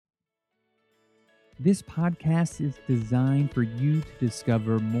This podcast is designed for you to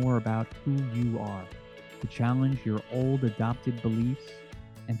discover more about who you are, to challenge your old adopted beliefs,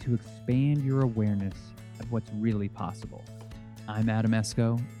 and to expand your awareness of what's really possible. I'm Adam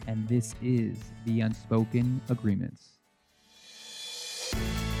Esco, and this is The Unspoken Agreements.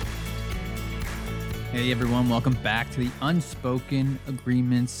 Hey everyone, welcome back to the Unspoken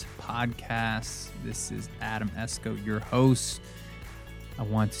Agreements podcast. This is Adam Esco, your host. I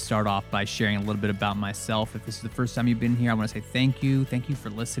want to start off by sharing a little bit about myself. If this is the first time you've been here, I want to say thank you. Thank you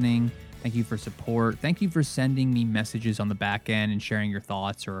for listening. Thank you for support. Thank you for sending me messages on the back end and sharing your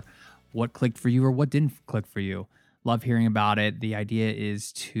thoughts or what clicked for you or what didn't click for you. Love hearing about it. The idea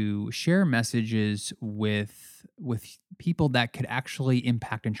is to share messages with people that could actually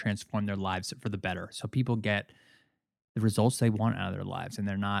impact and transform their lives for the better. So people get the results they want out of their lives and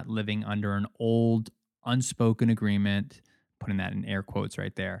they're not living under an old unspoken agreement, putting that in air quotes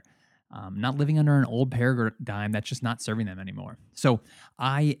right there. Not living under an old paradigm that's just not serving them anymore. So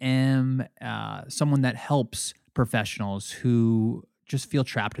I am someone that helps professionals who just feel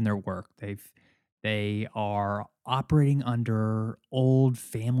trapped in their work. They are operating under old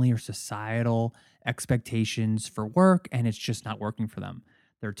family or societal expectations for work, and it's just not working for them.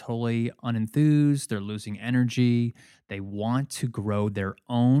 They're totally unenthused. They're losing energy. They want to grow their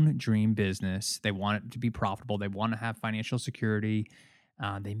own dream business. They want it to be profitable. They want to have financial security.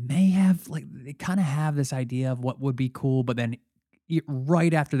 They may have, they kind of have this idea of what would be cool, but then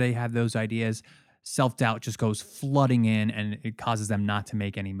right after they have those ideas, self doubt just goes flooding in and it causes them not to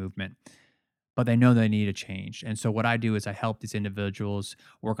make any movement, but they know they need a change. And so what I do is I help these individuals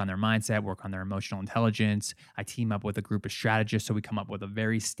work on their mindset, work on their emotional intelligence. I team up with a group of strategists so we come up with a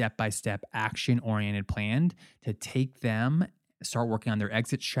very step-by-step action-oriented plan to take them, start working on their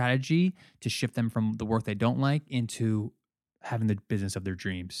exit strategy to shift them from the work they don't like into having the business of their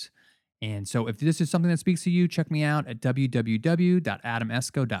dreams. And so if this is something that speaks to you, check me out at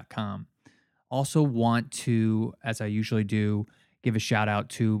www.adamesco.com. Also want to, as I usually do, give a shout out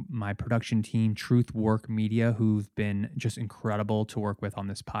to my production team, Truth Work Media, who've been just incredible to work with on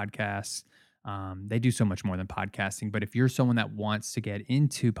this podcast. They do so much more than podcasting, but if you're someone that wants to get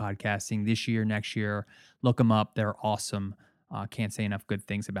into podcasting this year, next year, look them up. They're awesome. Can't say enough good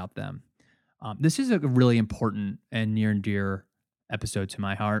things about them. This is a really important and near and dear episode to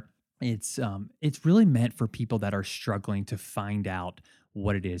my heart. It's really meant for people that are struggling to find out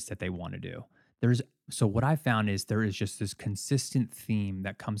what it is that they want to do. So what I found is there is just this consistent theme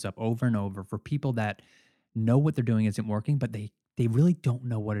that comes up over and over for people that know what they're doing isn't working, but they really don't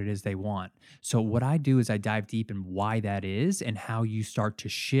know what it is they want. So what I do is I dive deep in why that is and how you start to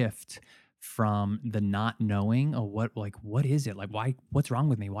shift from the not knowing of what is it? What's wrong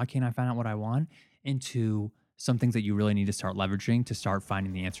with me? Why can't I find out what I want? Into some things that you really need to start leveraging to start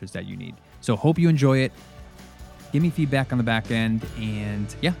finding the answers that you need. So hope you enjoy it. Give me feedback on the back end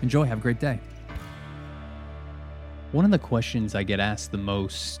and yeah, enjoy. Have a great day. One of the questions I get asked the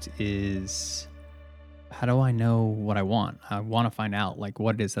most is, how do I know what I want? I want to find out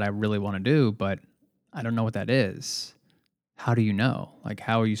what it is that I really want to do, but I don't know what that is. How do you know?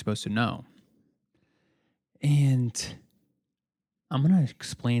 How are you supposed to know? And I'm going to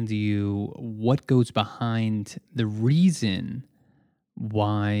explain to you what goes behind the reason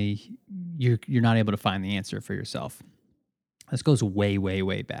why you're not able to find the answer for yourself. This goes way, way,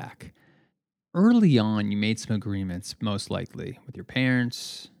 way back. Early on, you made some agreements, most likely, with your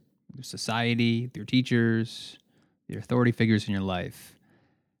parents, your society, with your teachers, your authority figures in your life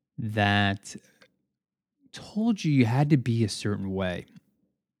that told you had to be a certain way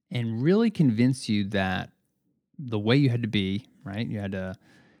and really convinced you that the way you had to be, right? You had to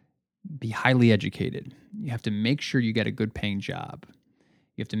be highly educated. You have to make sure you get a good paying job.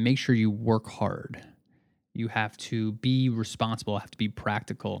 You have to make sure you work hard. You have to be responsible, have to be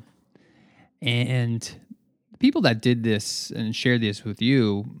practical. And the people that did this and shared this with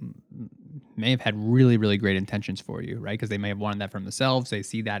you may have had really, really great intentions for you, right? Because they may have wanted that from themselves. They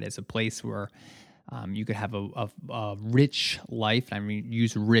see that as a place where you could have a rich life. I mean,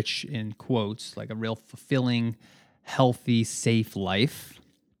 use rich in quotes, like a real fulfilling, healthy, safe life.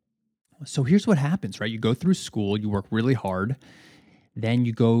 So here's what happens, right? You go through school, you work really hard. Then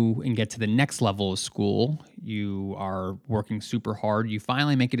you go and get to the next level of school. You are working super hard. You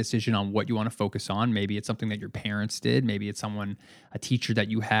finally make a decision on what you want to focus on. Maybe it's something that your parents did. Maybe it's a teacher that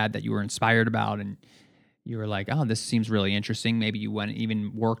you had that you were inspired about. And you were like, oh, this seems really interesting. Maybe you went and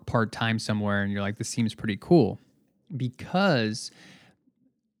even worked part-time somewhere and you're like, this seems pretty cool. But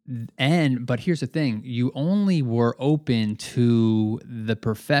here's the thing, you only were open to the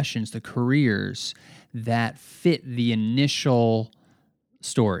professions, the careers that fit the initial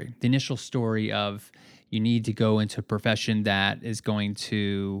story, the initial story of you need to go into a profession that is going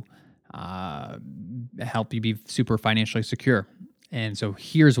to uh, help you be super financially secure. And so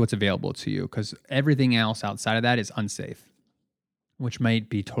here's what's available to you, because everything else outside of that is unsafe, which might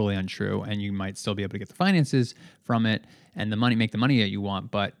be totally untrue. And you might still be able to get the finances from it and the money, make the money that you want.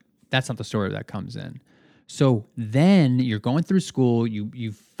 But that's not the story that comes in. So then you're going through school,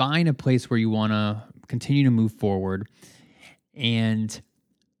 you find a place where you want to continue to move forward, and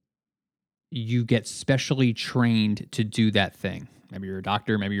you get specially trained to do that thing. Maybe you're a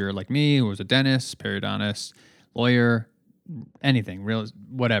doctor, maybe you're like me, who was a dentist, periodontist, lawyer, anything, real,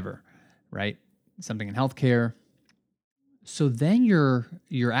 whatever, right? Something in healthcare. So then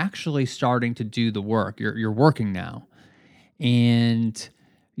you're actually starting to do the work. You're working now, and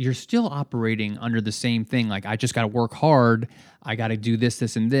you're still operating under the same thing. Like, I just got to work hard. I got to do this,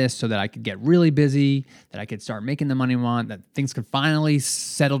 this, and this so that I could get really busy, that I could start making the money I want, that things could finally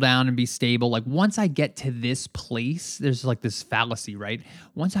settle down and be stable. Like, once I get to this place, there's like this fallacy, right?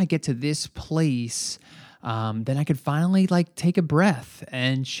 Once I get to this place, then I could finally like take a breath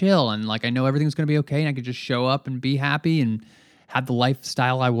and chill. And like, I know everything's going to be okay. And I could just show up and be happy and have the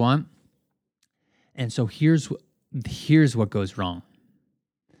lifestyle I want. And so here's what goes wrong.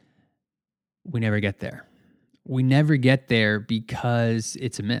 We never get there. We never get there because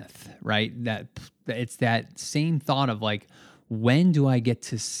it's a myth, right? That it's that same thought of like, when do I get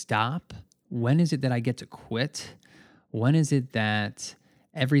to stop? When is it that I get to quit? When is it that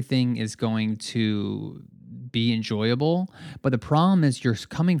everything is going to be enjoyable? But the problem is you're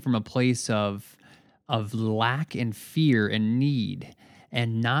coming from a place of lack and fear and need,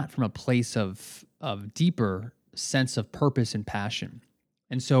 and not from a place of deeper sense of purpose and passion.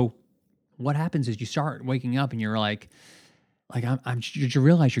 And so what happens is you start waking up and you're like you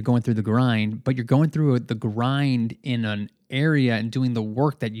realize you're going through the grind, but you're going through the grind in an area and doing the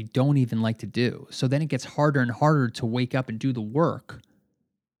work that you don't even like to do. So then it gets harder and harder to wake up and do the work.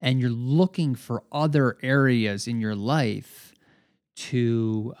 And you're looking for other areas in your life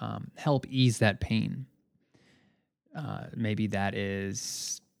to help ease that pain. Maybe that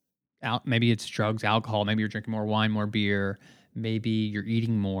is maybe it's drugs, alcohol. Maybe you're drinking more wine, more beer. Maybe you're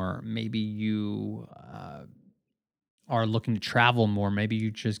eating more. Maybe you are looking to travel more. Maybe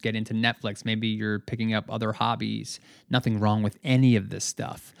you just get into Netflix. Maybe you're picking up other hobbies. Nothing wrong with any of this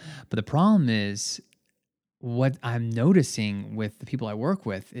stuff. But the problem is, what I'm noticing with the people I work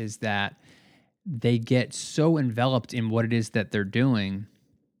with is that they get so enveloped in what it is that they're doing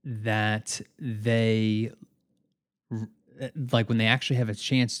that they, like, when they actually have a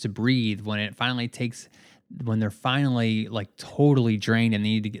chance to breathe, when they're finally like totally drained and they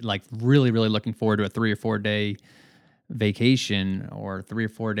need to get like really, really looking forward to a 3 or 4 day vacation or 3 or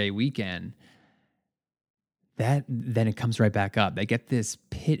 4 day weekend, then it comes right back up. They get this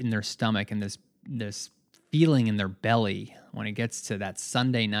pit in their stomach and this feeling in their belly when it gets to that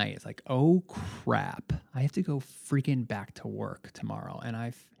Sunday night. It's like, oh crap, I have to go freaking back to work tomorrow.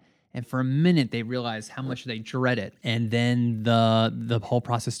 And for a minute they realize how much they dread it. And then the whole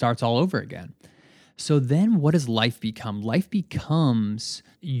process starts all over again. So then what does life become? Life becomes,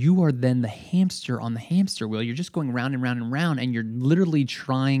 you are then the hamster on the hamster wheel. You're just going round and round and round, and you're literally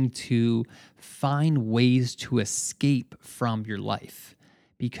trying to find ways to escape from your life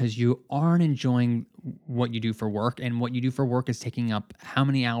because you aren't enjoying what you do for work. And what you do for work is taking up how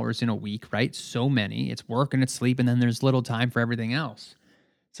many hours in a week, right? So many. It's work and it's sleep, and then there's little time for everything else.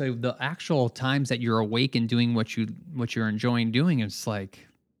 So the actual times that you're awake and doing what you're enjoying doing is like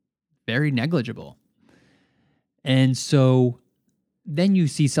very negligible. And so then you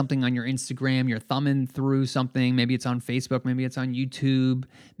see something on your Instagram, you're thumbing through something. Maybe it's on Facebook, maybe it's on YouTube,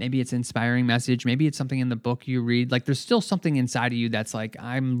 maybe it's an inspiring message, maybe it's something in the book you read. Like, there's still something inside of you that's like,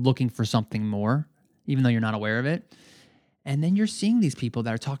 I'm looking for something more, even though you're not aware of it. And then you're seeing these people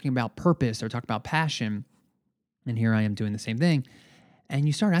that are talking about purpose or talking about passion. And here I am doing the same thing. And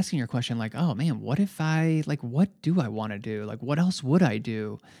you start asking your question like, oh man, what do I want to do? Like, what else would I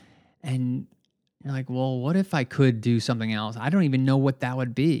do? And you're like, well, what if I could do something else? I don't even know what that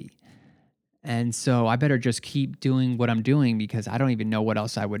would be. And so I better just keep doing what I'm doing because I don't even know what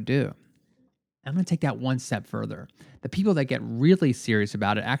else I would do. I'm going to take that one step further. The people that get really serious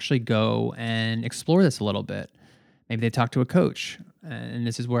about it actually go and explore this a little bit. Maybe they talk to a coach. And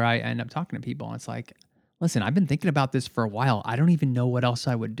this is where I end up talking to people. And it's like, listen, I've been thinking about this for a while. I don't even know what else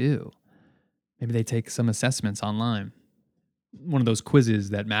I would do. Maybe they take some assessments online. One of those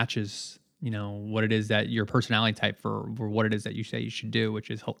quizzes that matches what it is that your personality type for what it is that you say you should do,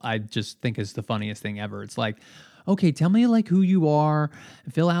 which is, I just think is the funniest thing ever. It's like, okay, tell me like who you are,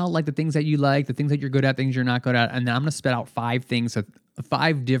 fill out like the things that you like, the things that you're good at, things you're not good at. And then I'm going to spit out 5 things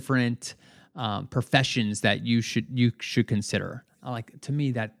 5 different professions that you should consider. To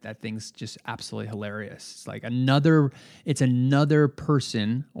me that thing's just absolutely hilarious. It's like it's another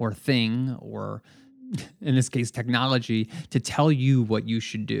person or thing, or in this case technology, to tell you what you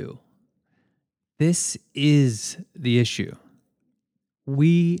should do. This is the issue.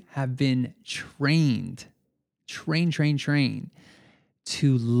 We have been trained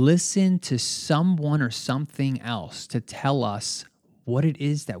to listen to someone or something else to tell us what it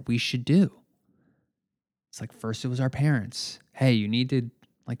is that we should do. It's like first it was our parents. Hey, you need to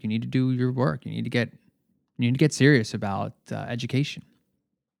do your work. You need to get serious about education.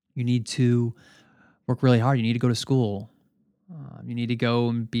 You need to work really hard. You need to go to school. You need to go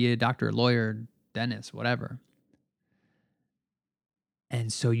and be a doctor, a lawyer, dentist, whatever.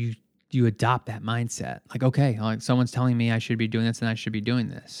 And so you adopt that mindset. Like, okay, like someone's telling me I should be doing this and I should be doing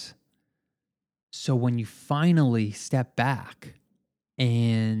this. So when you finally step back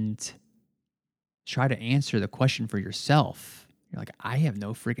and try to answer the question for yourself, you're like, I have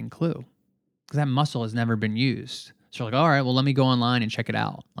no freaking clue, because that muscle has never been used. So you're like, all right, well, let me go online and check it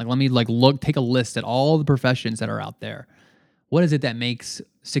out. Like, let me take a list at all the professions that are out there. What is it that makes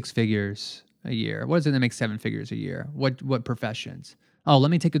 6 figures a year? What is it that makes 7 figures a year? What professions? Oh,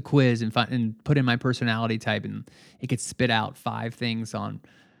 let me take a quiz and put in my personality type, and it could spit out 5 things on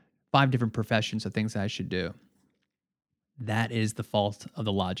 5 different professions of things that I should do. That is the fault of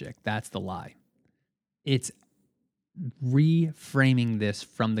the logic. That's the lie. It's reframing this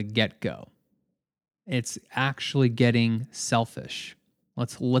from the get-go. It's actually getting selfish.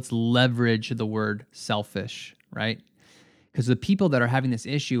 Let's leverage the word selfish, right? Because the people that are having this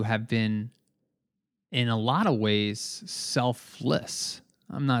issue have been, in a lot of ways, selfless.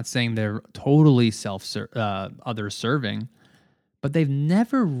 I'm not saying they're totally other-serving, but they've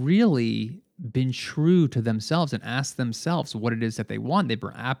never really been true to themselves and asked themselves what it is that they want. They've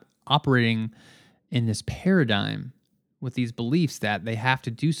been operating in this paradigm with these beliefs that they have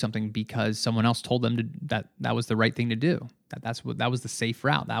to do something because someone else told them that was the right thing to do. That was the safe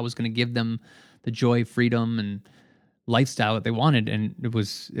route. That was going to give them the joy, freedom, and lifestyle that they wanted, and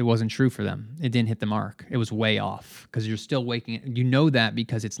it wasn't true for them. It didn't hit the mark. It was way off, because you're still waking. You know that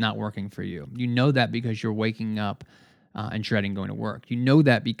because it's not working for you. You know that because you're waking up and dreading going to work. You know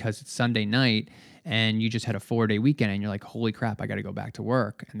that because it's Sunday night and you just had a 4-day weekend and you're like, holy crap, I got to go back to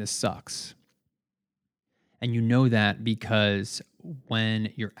work and this sucks. And you know that because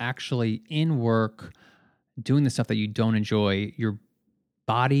when you're actually in work doing the stuff that you don't enjoy, your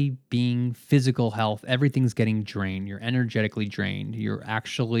body being physical health, everything's getting drained. You're energetically drained. You're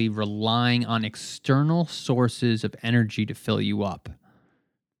actually relying on external sources of energy to fill you up.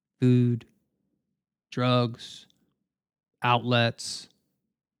 Food, drugs, outlets,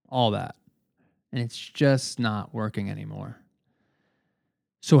 all that. And it's just not working anymore.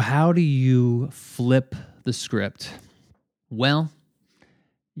 So how do you flip the script? Well,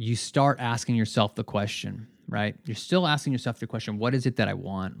 you start asking yourself the question, right? You're still asking yourself the question, what is it that I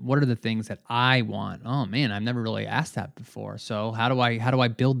want? What are the things that I want? Oh man, I've never really asked that before. So how do I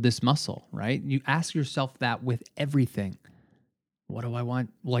build this muscle, right? You ask yourself that with everything. What do I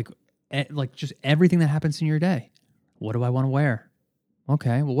want? Like just everything that happens in your day. What do I want to wear?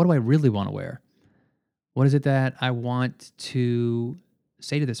 Okay, well, what do I really want to wear? What is it that I want to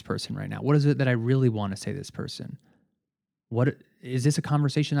say to this person right now? What is it that I really want to say to this person? What is this a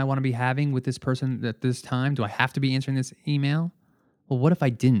conversation I want to be having with this person at this time? Do I have to be answering this email? Well, what if I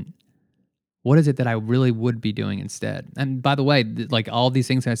didn't? What is it that I really would be doing instead? And by the way, like all these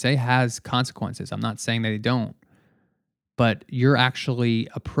things I say has consequences. I'm not saying that they don't, but you're actually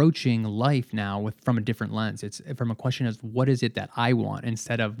approaching life now from a different lens. It's from a question of what is it that I want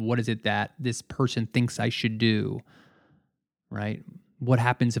instead of what is it that this person thinks I should do, right? What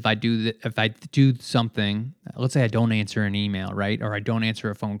happens if I do something? Let's say I don't answer an email, right? Or I don't answer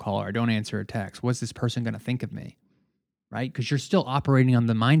a phone call, or I don't answer a text. What's this person going to think of me, right? Because you're still operating on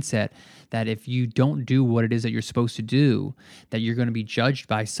the mindset that if you don't do what it is that you're supposed to do, that you're going to be judged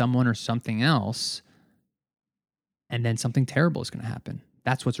by someone or something else, and then something terrible is going to happen.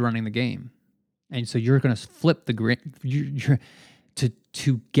 That's what's running the game, and so you're going to flip the grid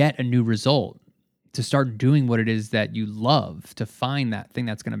to get a new result. To start doing what it is that you love, to find that thing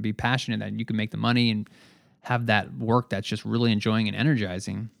that's going to be passionate, that you can make the money and have that work that's just really enjoying and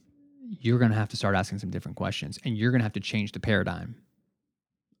energizing, you're going to have to start asking some different questions, and you're going to have to change the paradigm.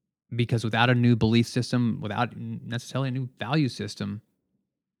 Because without a new belief system, without necessarily a new value system,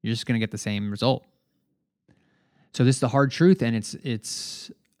 you're just going to get the same result. So this is the hard truth, and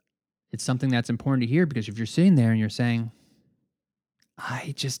it's something that's important to hear, because if you're sitting there and you're saying,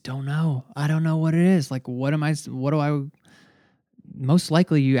 I just don't know. I don't know what it is. Like, what do I most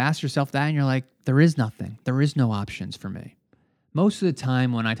likely you ask yourself that and you're like, there is nothing. There is no options for me. Most of the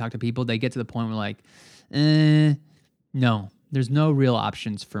time when I talk to people, they get to the point where like, no, there's no real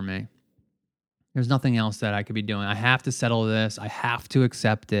options for me. There's nothing else that I could be doing. I have to settle this. I have to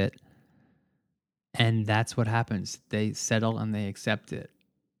accept it. And that's what happens. They settle and they accept it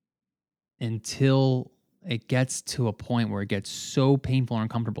until it gets to a point where it gets so painful or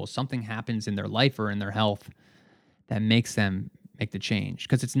uncomfortable. Something happens in their life or in their health that makes them make the change.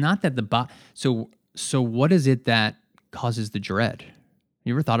 Because it's not that so what is it that causes the dread?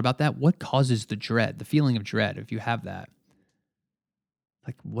 You ever thought about that? What causes the dread, the feeling of dread, if you have that?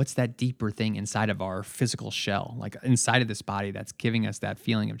 Like, what's that deeper thing inside of our physical shell, like inside of this body that's giving us that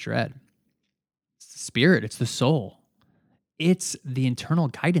feeling of dread? It's the spirit. It's the soul. It's the internal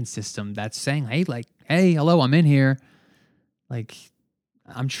guidance system that's saying, hey, hello, I'm in here. Like,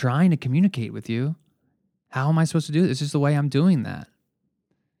 I'm trying to communicate with you. How am I supposed to do this? This is the way I'm doing that.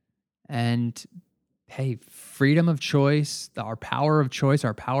 And hey, freedom of choice, our power of choice,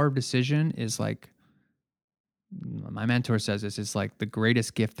 our power of decision is like, my mentor says this is like the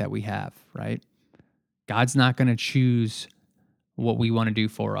greatest gift that we have, right? God's not going to choose what we want to do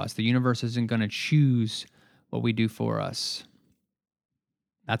for us. The universe isn't going to choose what we do for us.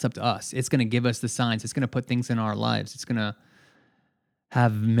 That's up to us. It's going to give us the signs. It's going to put things in our lives. It's going to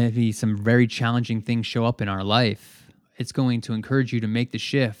have maybe some very challenging things show up in our life. It's going to encourage you to make the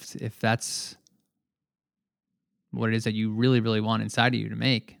shift if that's what it is that you really, really want inside of you to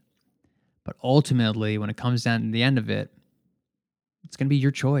make. But ultimately, when it comes down to the end of it, it's going to be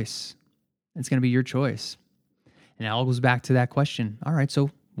your choice. It's going to be your choice. And it all goes back to that question. All right, so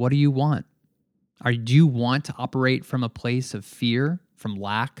what do you want? Do you want to operate from a place of fear, from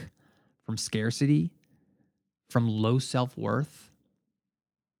lack, from scarcity, from low self-worth?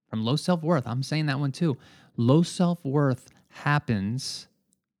 From low self-worth, I'm saying that one too. Low self-worth happens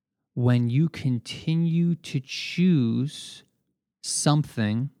when you continue to choose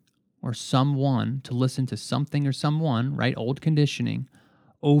something or someone, to listen to something or someone, right? Old conditioning,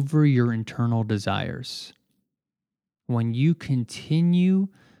 over your internal desires. When you continue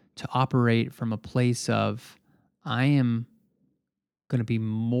to operate from a place of, I am going to be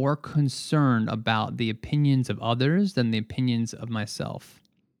more concerned about the opinions of others than the opinions of myself.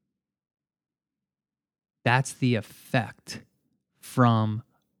 That's the effect from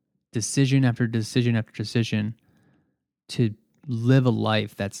decision after decision after decision to live a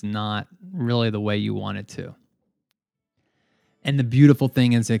life that's not really the way you want it to. And the beautiful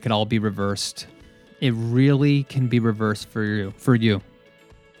thing is it could all be reversed. It really can be reversed for you.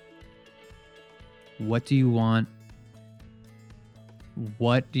 What do you want?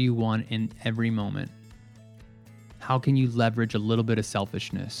 What do you want in every moment? How can you leverage a little bit of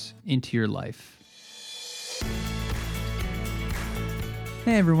selfishness into your life?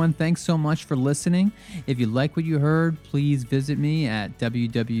 Hey everyone, thanks so much for listening. If you like what you heard, please visit me at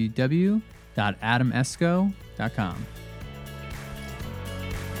www.adamesco.com.